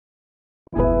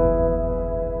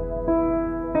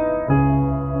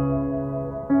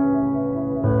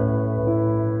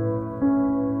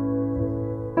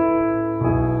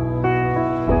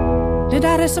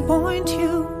disappoint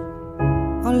you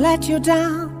or let you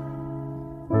down?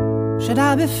 Should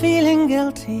I be feeling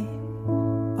guilty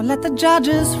or let the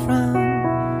judges frown?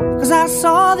 'Cause I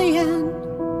saw the end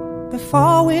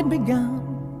before we'd begun.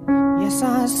 Yes,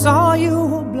 I saw you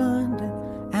were blinded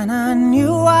and I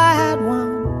knew I had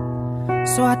won.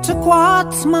 So I took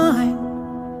what's mine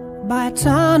by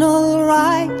eternal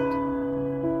right.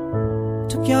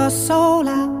 Took your soul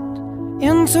out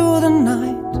into the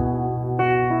night.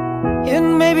 It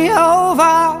may be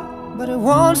over, but it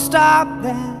won't stop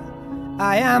there.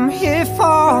 I am here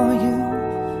for you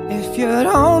if you'd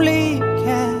only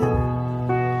care.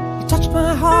 You touched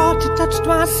my heart, you touched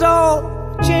my soul,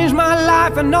 changed my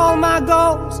life and all my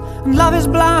goals. And love is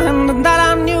blind, and that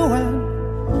I knew when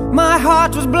my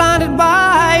heart was blinded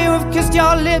by you. Have kissed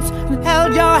your lips and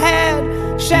held your head,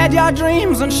 shared your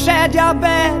dreams and shared your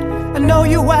bed. I know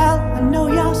you well, I know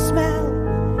your smell.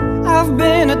 I've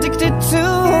been addicted to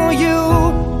you.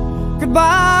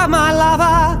 Goodbye, my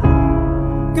lover.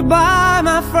 Goodbye,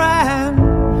 my friend.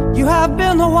 You have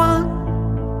been the one.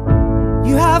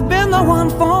 You have been the one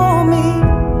for me.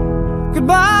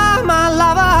 Goodbye, my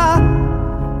lover.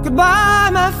 Goodbye,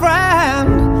 my friend.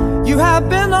 You have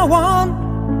been the one.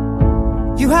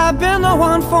 You have been the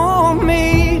one for me.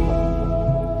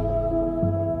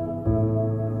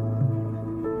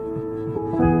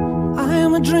 I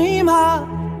am a dreamer,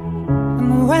 and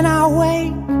when I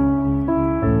wake,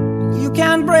 you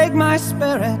can't break my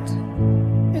spirit.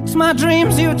 It's my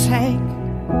dreams you take.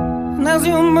 And as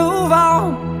you move on,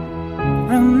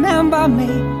 remember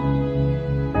me.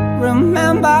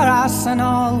 Remember us and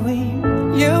all we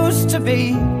used to be.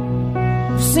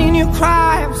 I've seen you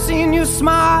cry, I've seen you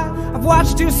smile, I've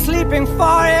watched you sleeping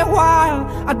for a while.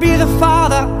 I'd be the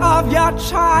father of your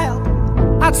child.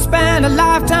 I'd spend a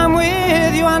lifetime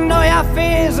with you. I know your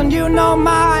fears and you know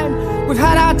mine. We've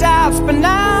had our doubts, but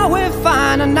now we're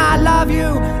fine. And I love you,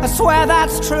 I swear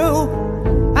that's true.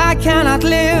 I cannot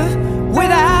live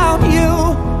without you.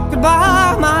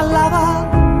 Goodbye, my lover.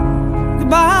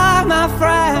 Goodbye, my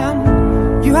friend.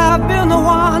 You have been the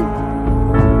one.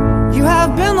 You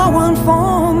have been the one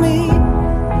for me.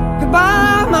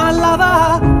 Goodbye, my lover.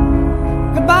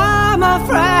 Goodbye, my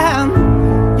friend.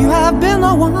 You have been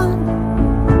the one.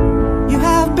 You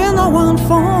have been the one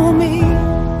for me.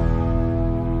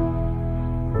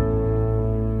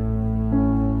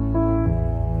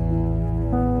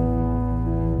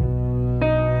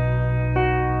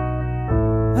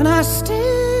 And I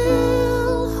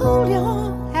still hold your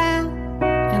hand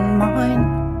in mine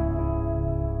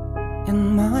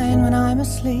when I'm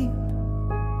asleep.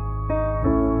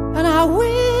 And I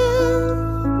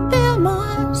will bear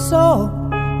my soul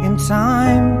in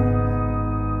time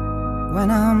when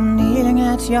I'm kneeling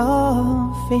at your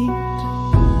feet.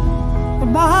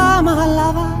 Goodbye, my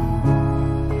lover.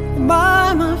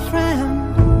 Goodbye, my friend.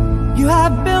 You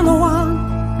have been the one.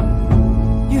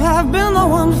 You have been the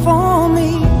one for me.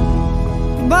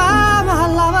 Goodbye, my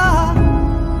lover.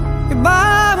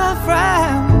 Goodbye, my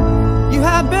friend. You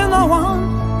have been the one.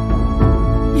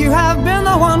 You have been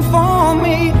the one for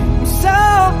me. I'm so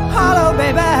hollow,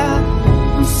 baby.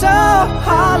 I'm so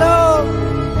hollow.